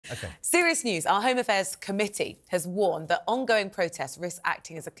OK. Serious news. Our Home Affairs Committee has warned that ongoing protests risk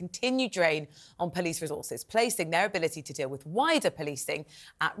acting as a continued drain on police resources, placing their ability to deal with wider policing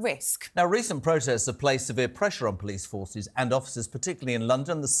at risk. Now, recent protests have placed severe pressure on police forces and officers, particularly in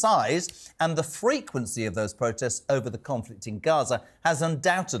London. The size and the frequency of those protests over the conflict in Gaza has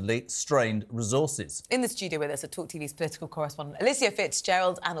undoubtedly strained resources. In the studio with us are TalkTV's political correspondent Alicia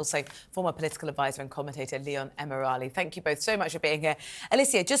Fitzgerald and also former political advisor and commentator Leon Emirali. Thank you both so much for being here.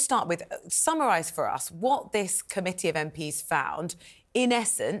 Alicia, just start with, summarise for us what this committee of MPs found, in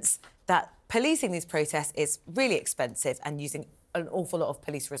essence, that policing these protests is really expensive and using an awful lot of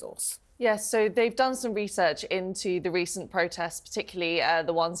police resource. Yes, so they've done some research into the recent protests, particularly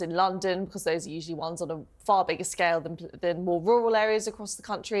the ones in London, because those are usually ones on a far bigger scale than more rural areas across the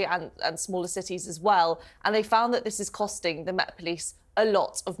country and smaller cities as well. And they found that this is costing the Met Police a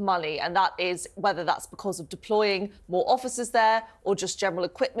lot of money, and that is whether that's because of deploying more officers there or just general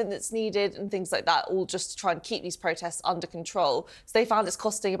equipment that's needed and things like that, all just to try and keep these protests under control. So they found it's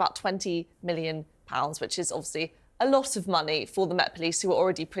costing about £20 million, which is obviously a lot of money for the Met Police, who are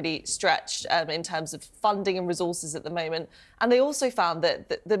already pretty stretched in terms of funding and resources at the moment. And they also found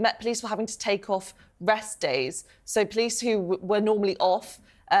that the Met Police were having to take off rest days. So police who were normally off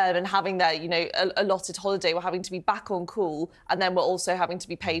and having their, allotted holiday were having to be back on call, and then were also having to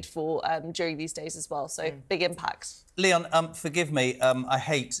be paid for during these days as well. So big impacts. Leon, forgive me, I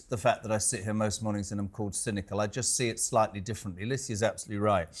hate the fact that I sit here most mornings and I'm called cynical. I just see it slightly differently. Alicia's absolutely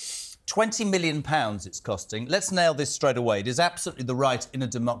right. £20 million it's costing. Let's nail this straight away. It is absolutely the right in a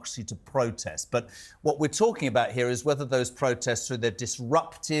democracy to protest. But what we're talking about here is whether those protests, through their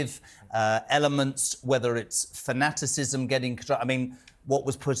disruptive elements, whether it's fanaticism getting control. I mean, what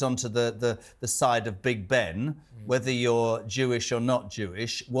was put onto the side of Big Ben, whether you're Jewish or not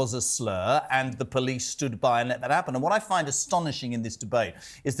Jewish, was a slur, and the police stood by and let that happen. And what I find astonishing in this debate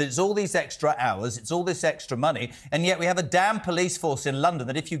is that it's all these extra hours, it's all this extra money, and yet we have a damn police force in London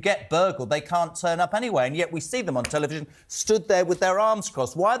that if you get burgled, they can't turn up anyway, and yet we see them on television stood there with their arms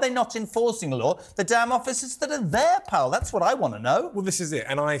crossed. Why are they not enforcing the law? The damn officers that are there, pal. That's what I want to know. Well, this is it,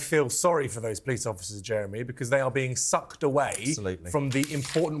 and I feel sorry for those police officers, Jeremy, because they are being sucked away from the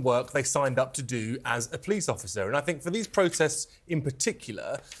important work they signed up to do as a police officer. And I think for these protests in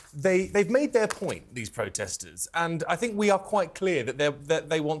particular, they've made their point, these protesters. And I think we are quite clear that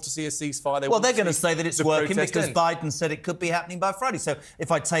they want to see a ceasefire. Well, they're going to say that it's working because Biden said it could be happening by Friday. So if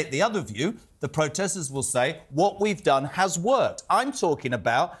I take the other view, the protesters will say, what we've done has worked. I'm talking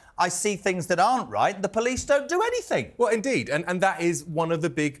about, I see things that aren't right, the police don't do anything. Well, indeed, and that is one of the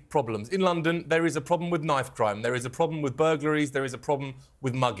big problems. In London, there is a problem with knife crime, there is a problem with burglaries, there is a problem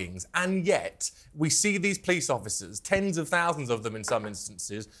with muggings. And yet, we see these police officers, tens of thousands of them in some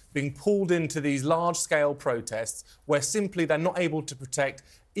instances, being pulled into these large-scale protests where simply they're not able to protect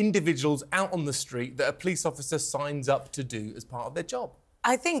individuals out on the street that a police officer signs up to do as part of their job.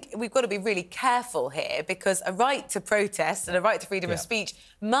 I think we've got to be really careful here, because a right to protest and a right to freedom of speech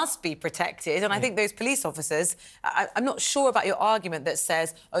must be protected. And I think those police officers, I'm not sure about your argument that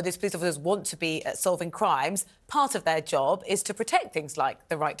says, oh, those police officers want to be solving crimes. Part of their job is to protect things like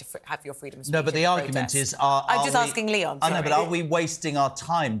the right to have your freedom of speech. No, but the argument is... I'm just asking Leon. I know, but are we wasting our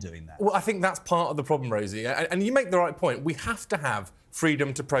time doing that? Well, I think that's part of the problem, Rosie. And you make the right point. We have to have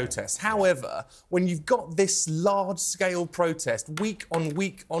freedom to protest. However, when you've got this large-scale protest week on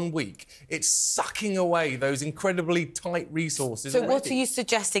week on week, it's sucking away those incredibly tight resources. So what are you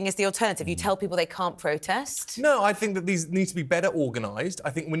suggesting is the alternative? You tell people they can't protest? No, I think that these need to be better organised. I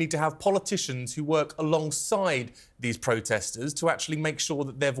think we need to have politicians who work alongside these protesters to actually make sure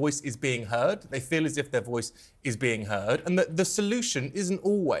that their voice is being heard, they feel as if their voice is being heard, and that the solution isn't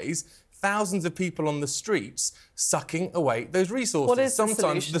always thousands of people on the streets sucking away those resources. What is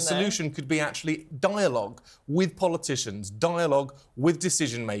Sometimes the solution could be actually dialogue with politicians, dialogue with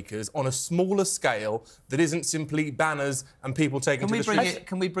decision makers on a smaller scale that isn't simply banners and people taking to the streets.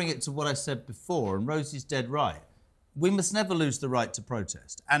 Can we bring it to what I said before? And Rosie's dead right. We must never lose the right to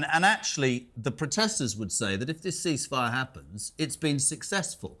protest. And actually, the protesters would say that if this ceasefire happens, it's been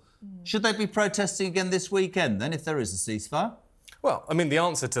successful. Should they be protesting again this weekend, then, if there is a ceasefire? Well, I mean, the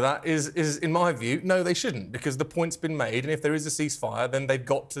answer to that is, in my view, no, they shouldn't, because the point's been made, and if there is a ceasefire, then they've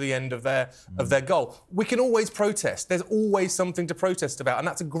got to the end of their goal. We can always protest. There's always something to protest about, and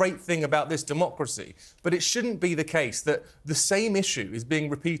that's a great thing about this democracy. But it shouldn't be the case that the same issue is being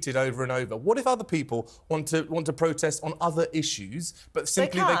repeated over and over. What if other people want to protest on other issues, but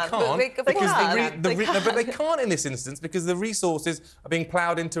simply they can't? But they can't in this instance because the resources are being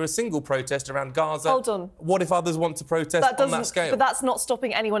ploughed into a single protest around Gaza. Hold on. What if others want to protest on that scale? But that's not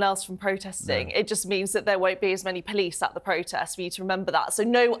stopping anyone else from protesting. No. It just means that there won't be as many police at the protest. We need to remember that. So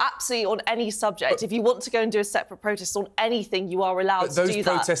no, absolutely on any subject. If you want to go and do a separate protest on anything, you are allowed to do that. Those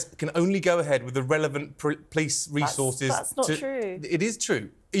protests can only go ahead with the relevant police resources. That's not true. It is true.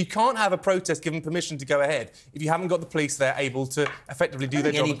 You can't have a protest given permission to go ahead if you haven't got the police there able to effectively do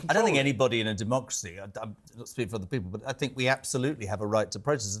their job. I don't think anybody in a democracy, I'm not speaking for other people, but I think we absolutely have a right to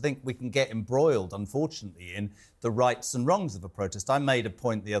protest. I think we can get embroiled, unfortunately, in the rights and wrongs of a protest. I made a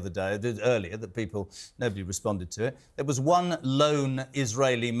point the other day, earlier, that nobody responded to it. There was one lone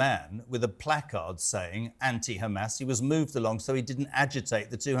Israeli man with a placard saying anti-Hamas. He was moved along so he didn't agitate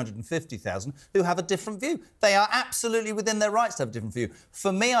the 250,000 who have a different view. They are absolutely within their rights to have a different view.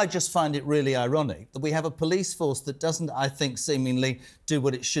 For me, I just find it really ironic that we have a police force that doesn't, I think, seemingly do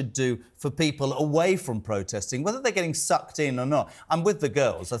what it should do for people away from protesting, whether they're getting sucked in or not. I'm with the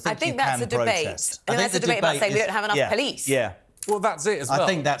girls. I think that's a debate. protest. I think that's a debate about saying we don't have enough police. Yeah. Well, that's it as well. I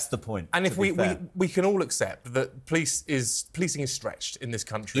think that's the point. And if we can all accept that policing is stretched in this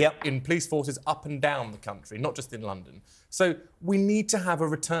country, in police forces up and down the country, not just in London. So we need to have a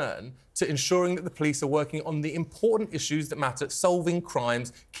return to ensuring that the police are working on the important issues that matter, solving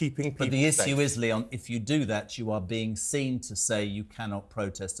crimes, keeping people safe. But the issue is, Leon, if you do that, you are being seen to say you cannot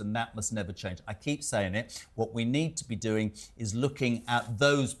protest, and that must never change. I keep saying it. What we need to be doing is looking at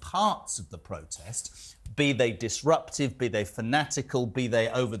those parts of the protest, be they disruptive, be they fanatical, be they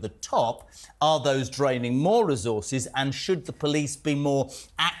over the top. Are those draining more resources, and should the police be more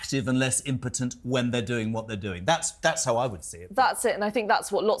active and less impotent when they're doing what they're doing? That's how I would see it. That's it, and I think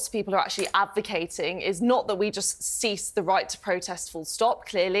that's what lots of people are actually advocating, is not that we just cease the right to protest full stop,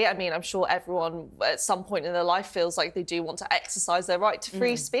 clearly. I mean, I'm sure everyone at some point in their life feels like they do want to exercise their right to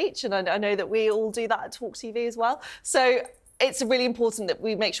free speech, and I know that we all do that at TalkTV as well. So it's really important that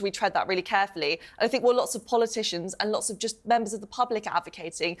we make sure we tread that really carefully. And I think what lots of politicians and lots of just members of the public are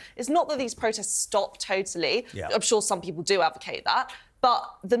advocating is not that these protests stop totally. Yeah. I'm sure some people do advocate that. But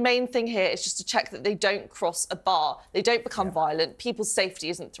the main thing here is just to check that they don't cross a bar, they don't become violent, people's safety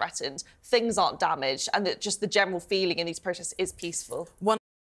isn't threatened, things aren't damaged, and that just the general feeling in these protests is peaceful.